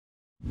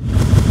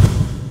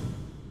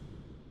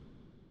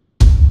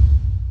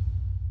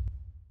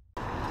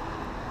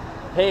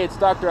Hey, it's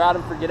Dr.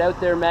 Adam for Get Out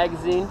There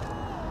magazine,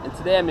 and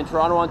today I'm in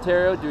Toronto,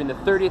 Ontario doing the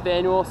 30th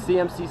annual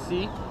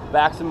CMCC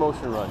Backs in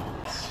Motion Run. 3,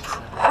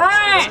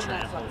 2,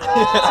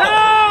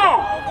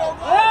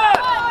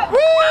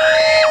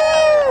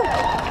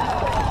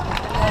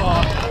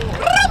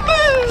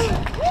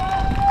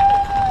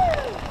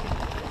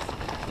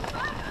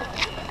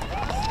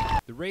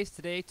 The race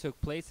today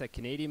took place at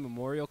Canadian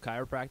Memorial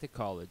Chiropractic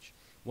College,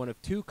 one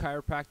of 2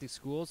 chiropractic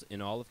schools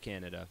in all of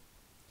Canada.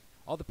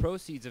 All the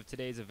proceeds of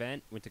today's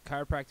event went to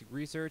chiropractic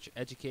research,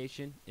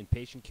 education, and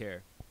patient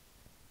care.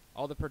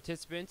 All the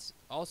participants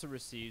also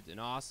received an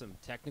awesome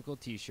technical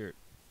t-shirt.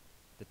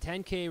 The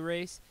 10K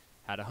race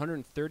had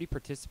 130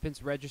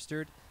 participants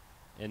registered,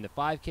 and the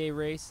 5K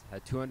race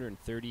had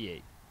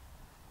 238.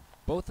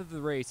 Both of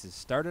the races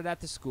started at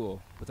the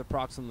school with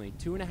approximately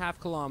 2.5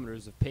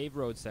 kilometers of paved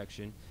road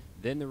section,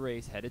 then the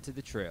race headed to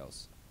the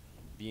trails.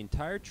 The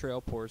entire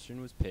trail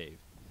portion was paved,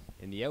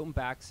 and the out and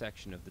back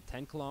section of the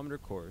 10-kilometer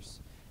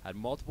course had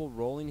multiple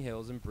rolling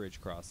hills and bridge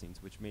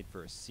crossings, which made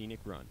for a scenic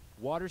run.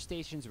 Water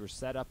stations were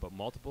set up at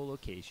multiple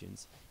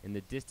locations, and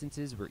the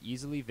distances were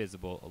easily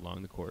visible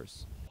along the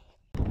course.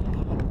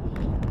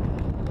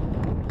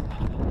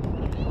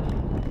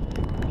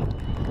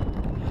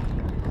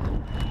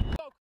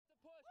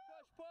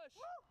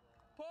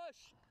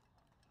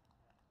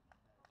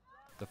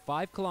 The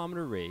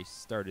 5-kilometer race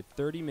started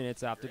 30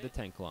 minutes after the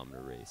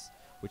 10-kilometer race,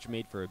 which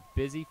made for a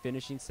busy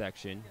finishing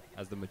section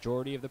as the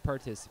majority of the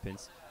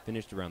participants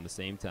finished around the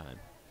same time.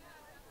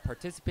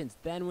 Participants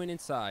then went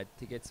inside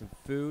to get some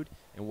food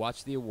and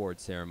watch the award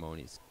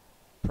ceremonies.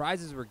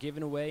 Prizes were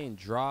given away in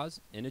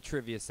draws and a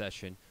trivia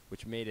session,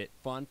 which made it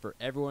fun for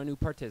everyone who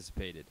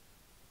participated.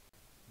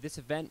 This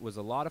event was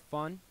a lot of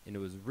fun, and it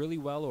was really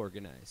well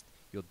organized.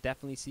 You'll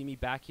definitely see me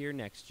back here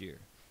next year.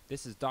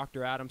 This is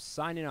Dr. Adam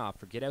signing off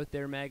for Get Out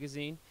There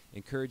magazine,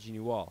 encouraging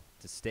you all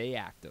to stay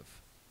active.